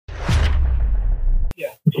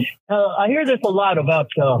I hear this a lot about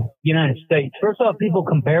the United States. First off, people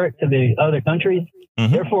compare it to the other countries.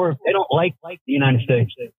 Mm-hmm. Therefore, they don't like the United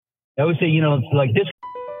States. They always say, it's like this.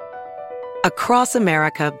 Across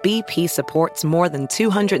America, BP supports more than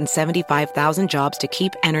 275,000 jobs to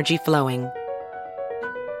keep energy flowing.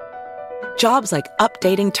 Jobs like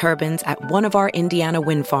updating turbines at one of our Indiana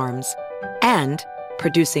wind farms and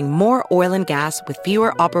producing more oil and gas with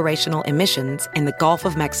fewer operational emissions in the Gulf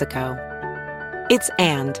of Mexico. It's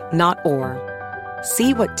and, not or.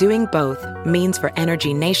 See what doing both means for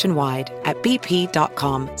energy nationwide at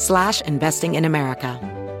bp.com/investing in America.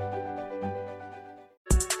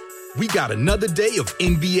 We got another day of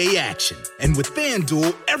NBA action. And with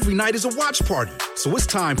FanDuel, every night is a watch party. So it's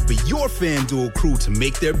time for your FanDuel crew to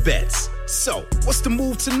make their bets. So, what's the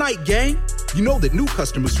move tonight, gang? You know that new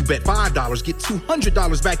customers who bet $5 get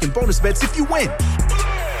 $200 back in bonus bets if you win.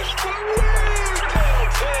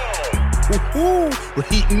 Woohoo! We're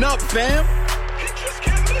heating up, fam.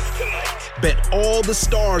 Bet all the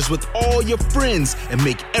stars with all your friends and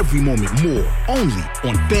make every moment more. Only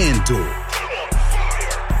on FanDuel.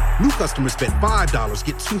 New customers bet $5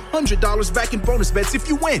 get $200 back in bonus bets if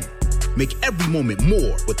you win. Make every moment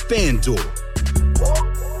more with FanDuel.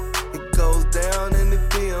 It goes down in the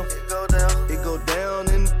DM. It go down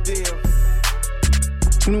in the DM.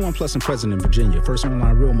 21 plus and present in Virginia. First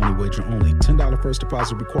online real money wager only. $10 first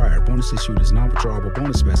deposit required. Bonus issued is non-withdrawable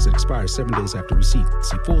bonus vest that expires 7 days after receipt.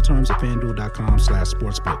 See full terms at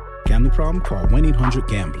FanDuel.com/sportsbook. Gambling problem? Call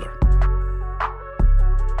 1-800-GAMBLER.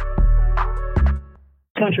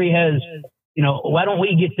 Country has, why don't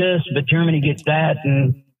we get this, but Germany gets that?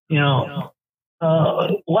 And,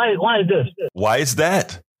 why is this? Why is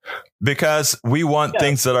that? Because we want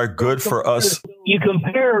things that are good for us. You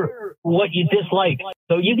compare what you dislike,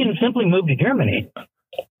 so you can simply move to Germany.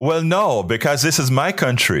 Well, no, because this is my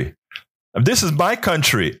country. This is my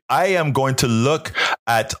country. I am going to look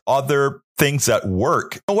at other things that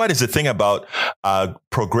work. You know what is the thing about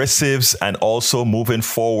progressives and also moving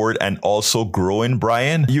forward and also growing,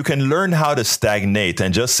 Brian? You can learn how to stagnate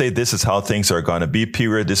and just say, this is how things are going to be,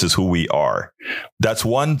 period. This is who we are. That's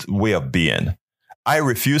one way of being. I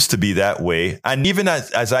refuse to be that way. And even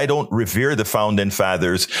as I don't revere the founding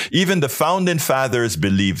fathers, even the founding fathers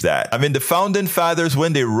believe that. I mean, the founding fathers,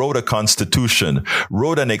 when they wrote a constitution,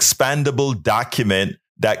 wrote an expandable document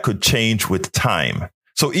that could change with time.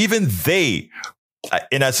 So even they,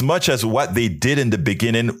 in as much as what they did in the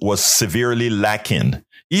beginning was severely lacking,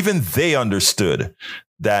 even they understood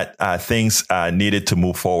that things needed to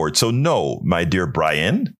move forward. So no, my dear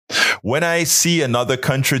Brian, when I see another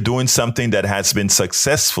country doing something that has been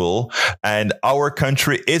successful and our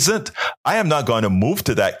country isn't, I am not going to move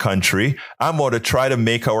to that country. I'm going to try to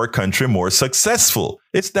make our country more successful.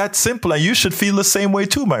 It's that simple. And you should feel the same way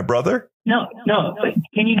too, my brother. No.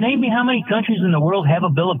 Can you name me how many countries in the world have a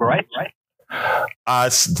Bill of Rights?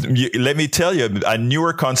 Let me tell you, a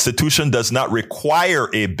newer constitution does not require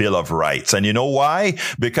a Bill of Rights. And you know why?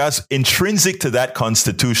 Because intrinsic to that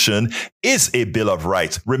constitution is a Bill of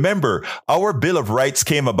Rights. Remember, our Bill of Rights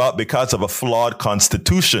came about because of a flawed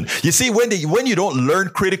constitution. You see, when you don't learn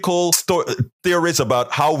critical theories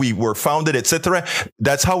about how we were founded, etc.,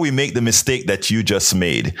 that's how we make the mistake that you just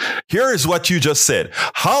made. Here is what you just said.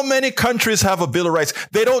 How many countries have a Bill of Rights?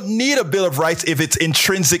 They don't need a Bill of Rights if it's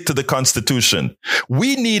intrinsic to the Constitution.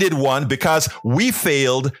 We needed one because we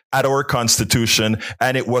failed at our Constitution,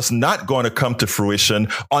 and it was not going to come to fruition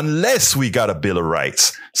unless we got a Bill of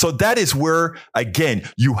Rights. So that is where, again,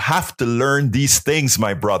 you have to learn these things,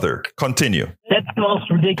 my brother. Continue. That's the most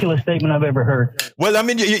ridiculous statement I've ever heard. Well, I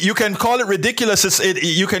mean, you can call it ridiculous.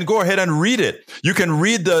 You can go ahead and read it. You can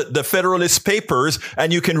read the Federalist Papers,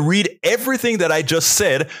 and you can read everything that I just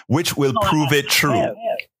said, which will prove it true.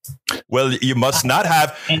 Well, you must not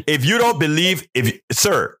have. If you don't believe,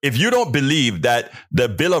 if you don't believe that the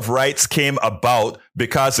Bill of Rights came about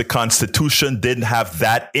because the Constitution didn't have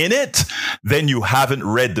that in it, then you haven't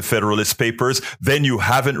read the Federalist Papers. Then you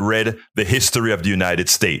haven't read the history of the United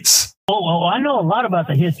States. Oh, I know a lot about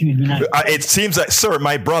the history of the United States. It seems like, sir,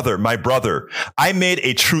 my brother, I made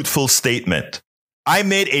a truthful statement. I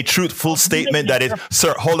made a truthful statement that is,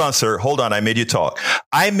 sir, hold on. I made you talk.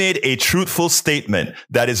 I made a truthful statement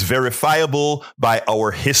that is verifiable by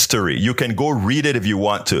our history. You can go read it if you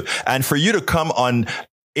want to. And for you to come on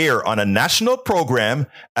air on a national program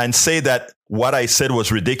and say that what I said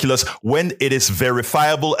was ridiculous when it is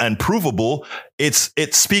verifiable and provable, it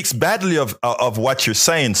speaks badly of what you're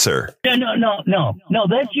saying, sir. No.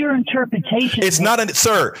 That's your interpretation. It's not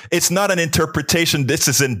an interpretation. This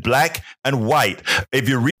is in black and white. If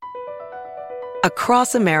you read.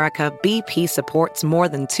 Across America, BP supports more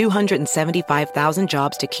than 275,000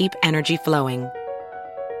 jobs to keep energy flowing.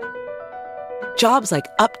 Jobs like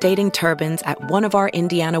updating turbines at one of our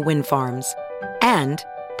Indiana wind farms and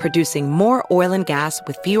producing more oil and gas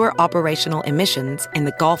with fewer operational emissions in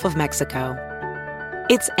the Gulf of Mexico.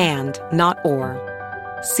 It's and, not or.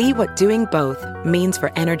 See what doing both means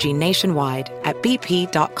for energy nationwide at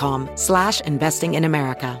bp.com/investing in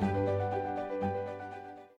America.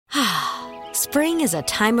 Spring is a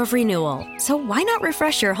time of renewal, so why not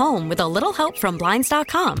refresh your home with a little help from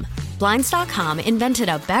Blinds.com? Blinds.com invented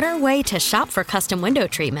a better way to shop for custom window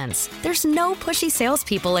treatments. There's no pushy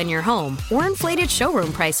salespeople in your home or inflated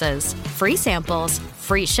showroom prices. Free samples,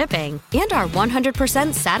 free shipping, and our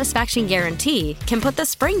 100% satisfaction guarantee can put the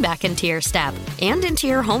spring back into your step and into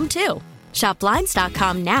your home, too. Shop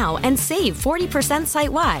Blinds.com now and save 40%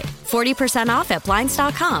 site-wide. 40% off at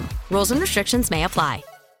Blinds.com. Rules and restrictions may apply.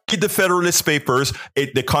 The Federalist Papers,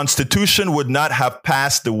 the Constitution would not have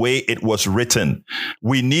passed the way it was written.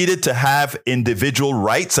 We needed to have individual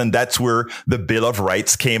rights, and that's where the Bill of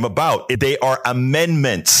Rights came about. They are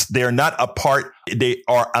amendments. They are not a part. They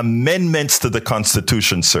are amendments to the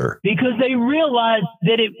Constitution, sir. Because they realized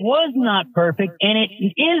that it was not perfect, and it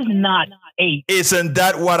is not 8. Isn't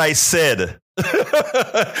that what I said?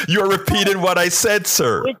 You're repeating what I said,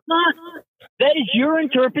 sir. It's not. That is your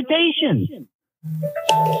interpretation.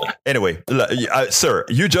 Anyway, sir,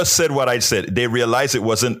 you just said what I said. They realized it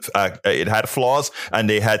wasn't, it had flaws, and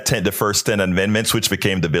they had the first 10 amendments, which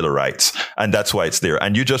became the Bill of Rights. And that's why it's there.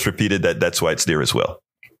 And you just repeated that that's why it's there as well.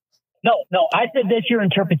 No, I said that's your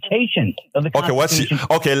interpretation of the Constitution.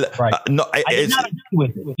 Right. I did not agree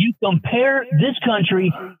with it. You compare this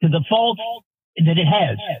country to the faults that it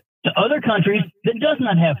has to other countries that does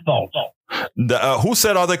not have faults. Who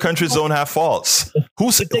said other countries don't have faults?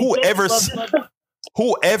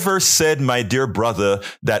 Whoever said, my dear brother,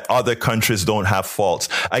 that other countries don't have faults?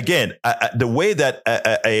 Again, the way that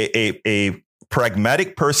a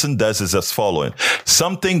pragmatic person does is as following.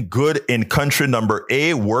 Something good in country number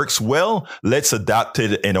A works well. Let's adapt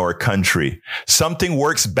it in our country. Something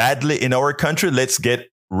works badly in our country. Let's get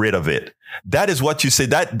rid of it. That is what you say.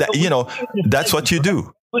 That's what you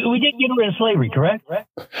do. We did get rid of slavery, correct?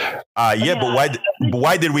 Yeah, but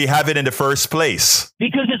why did we have it in the first place?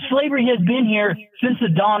 Because slavery has been here since the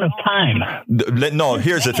dawn of time. No,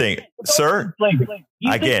 here's the thing, sir.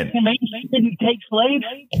 Again, didn't take slaves,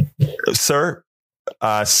 sir.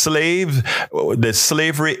 The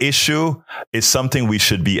slavery issue is something we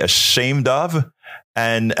should be ashamed of.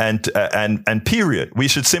 And period. We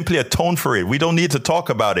should simply atone for it. We don't need to talk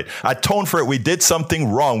about it. Atone for it. We did something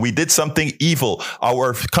wrong. We did something evil.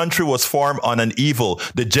 Our country was formed on an evil.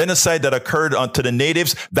 The genocide that occurred to the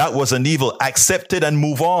natives, that was an evil. Accept it and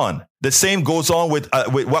move on. The same goes on with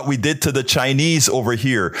what we did to the Chinese over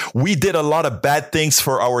here. We did a lot of bad things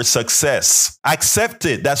for our success. Accept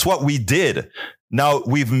it. That's what we did. Now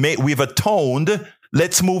we've atoned.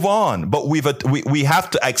 Let's move on. But we have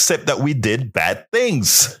to accept that we did bad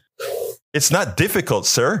things. It's not difficult,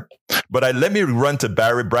 sir. But let me run to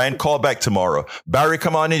Barry. Brian, call back tomorrow. Barry,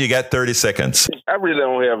 come on in. You got 30 seconds. I really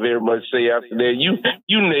don't have very much to say after that.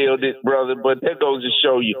 You nailed it, brother. But that goes to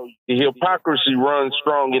show you the hypocrisy runs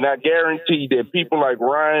strong. And I guarantee that people like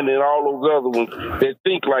Ryan and all those other ones that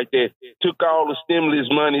think like that took all the stimulus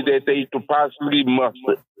money that they could possibly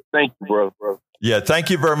muster. Thank you, brother. Yeah, thank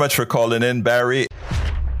you very much for calling in, Barry.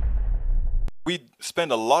 We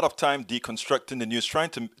spend a lot of time deconstructing the news,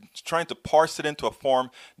 trying to parse it into a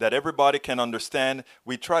form that everybody can understand.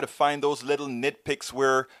 We try to find those little nitpicks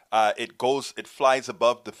where it flies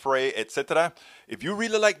above the fray, etc. If you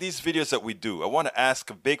really like these videos that we do, I want to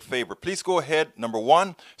ask a big favor. Please go ahead. Number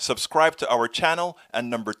 1, subscribe to our channel.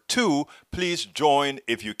 And number 2, please join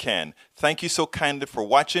if you can. Thank you so kindly for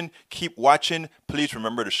watching. Keep watching. Please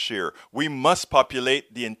remember to share. We must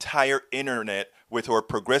populate the entire internet with our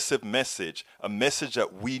progressive message, a message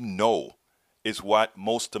that we know is what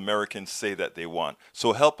most Americans say that they want.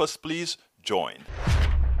 So help us, please join.